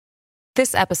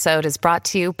This episode is brought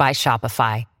to you by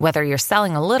Shopify. Whether you're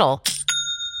selling a little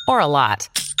or a lot,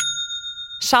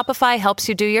 Shopify helps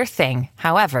you do your thing,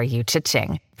 however you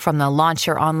cha-ching. From the launch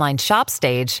your online shop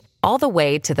stage, all the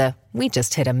way to the we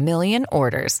just hit 1 million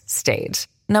orders stage.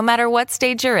 No matter what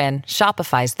stage you're in,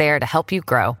 Shopify's there to help you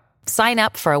grow. Sign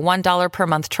up for a $1 per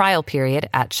month trial period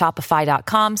at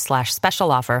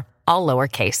shopify.com/special offer, all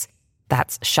lowercase.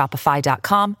 That's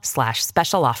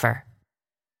shopify.com/special offer.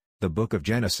 The Book of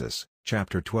Genesis,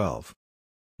 chapter 12.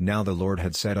 Now the Lord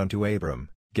had said unto Abram,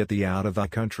 Get thee out of thy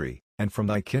country, and from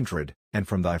thy kindred, and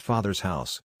from thy father's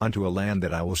house, unto a land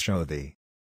that I will show thee.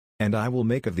 And I will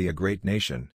make of thee a great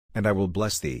nation, and I will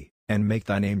bless thee, and make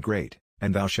thy name great,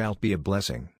 and thou shalt be a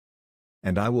blessing.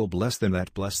 And I will bless them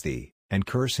that bless thee, and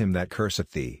curse him that curseth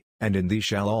thee, and in thee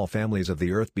shall all families of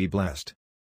the earth be blessed.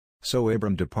 So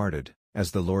Abram departed,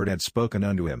 as the Lord had spoken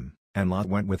unto him, and Lot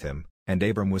went with him, and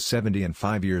Abram was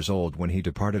 75 years old when he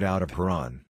departed out of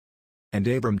Haran. And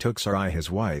Abram took Sarai his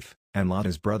wife, and Lot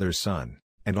his brother's son,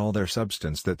 and all their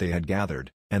substance that they had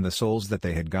gathered, and the souls that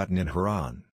they had gotten in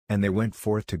Haran, and they went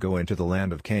forth to go into the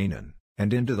land of Canaan,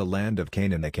 and into the land of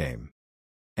Canaan they came.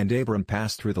 And Abram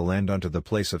passed through the land unto the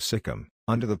place of Sichem,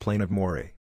 unto the plain of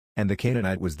Moreh. And the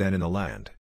Canaanite was then in the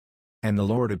land. And the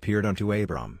Lord appeared unto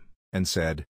Abram, and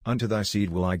said, Unto thy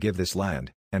seed will I give this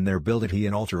land, and there builded he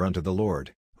an altar unto the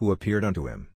Lord, who appeared unto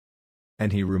him.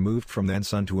 And he removed from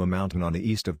thence unto a mountain on the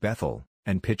east of Bethel,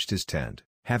 and pitched his tent,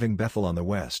 having Bethel on the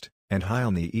west, and Hai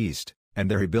on the east,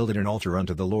 and there he builded an altar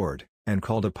unto the Lord, and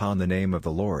called upon the name of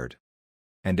the Lord.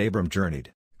 And Abram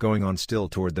journeyed, going on still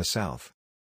toward the south.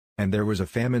 And there was a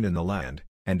famine in the land,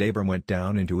 and Abram went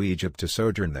down into Egypt to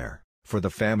sojourn there, for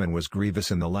the famine was grievous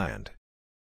in the land.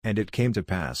 And it came to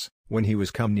pass, when he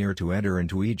was come near to enter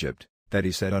into Egypt, that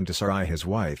he said unto Sarai his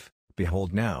wife,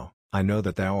 Behold now, I know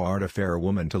that thou art a fair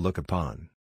woman to look upon.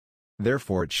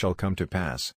 Therefore it shall come to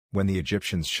pass, when the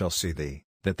Egyptians shall see thee,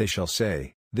 that they shall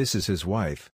say, This is his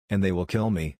wife, and they will kill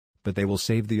me, but they will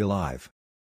save thee alive.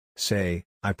 Say,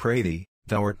 I pray thee,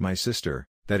 thou art my sister,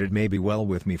 that it may be well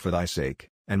with me for thy sake,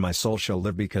 and my soul shall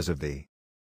live because of thee.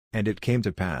 And it came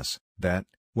to pass, that,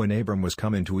 when Abram was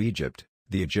come into Egypt,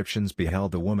 the Egyptians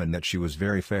beheld the woman that she was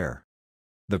very fair.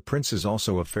 The princes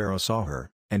also of Pharaoh saw her,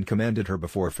 and commanded her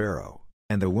before Pharaoh,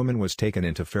 and the woman was taken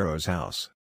into Pharaoh's house.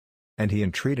 And he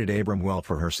entreated Abram well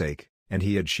for her sake, and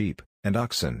he had sheep, and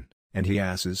oxen, and he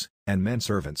asses, and men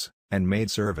servants, and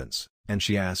maidservants, and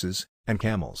she asses, and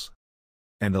camels.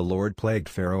 And the Lord plagued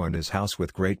Pharaoh and his house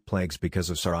with great plagues because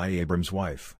of Sarai Abram's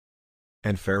wife.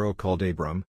 And Pharaoh called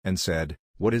Abram, and said,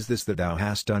 What is this that thou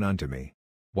hast done unto me?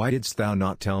 Why didst thou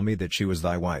not tell me that she was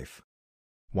thy wife?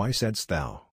 Why saidst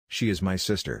thou, She is my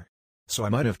sister? So I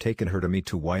might have taken her to me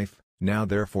to wife. Now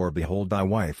therefore behold thy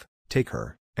wife, take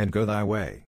her, and go thy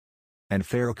way. And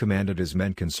Pharaoh commanded his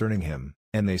men concerning him,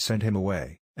 and they sent him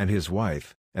away, and his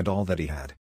wife, and all that he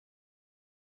had.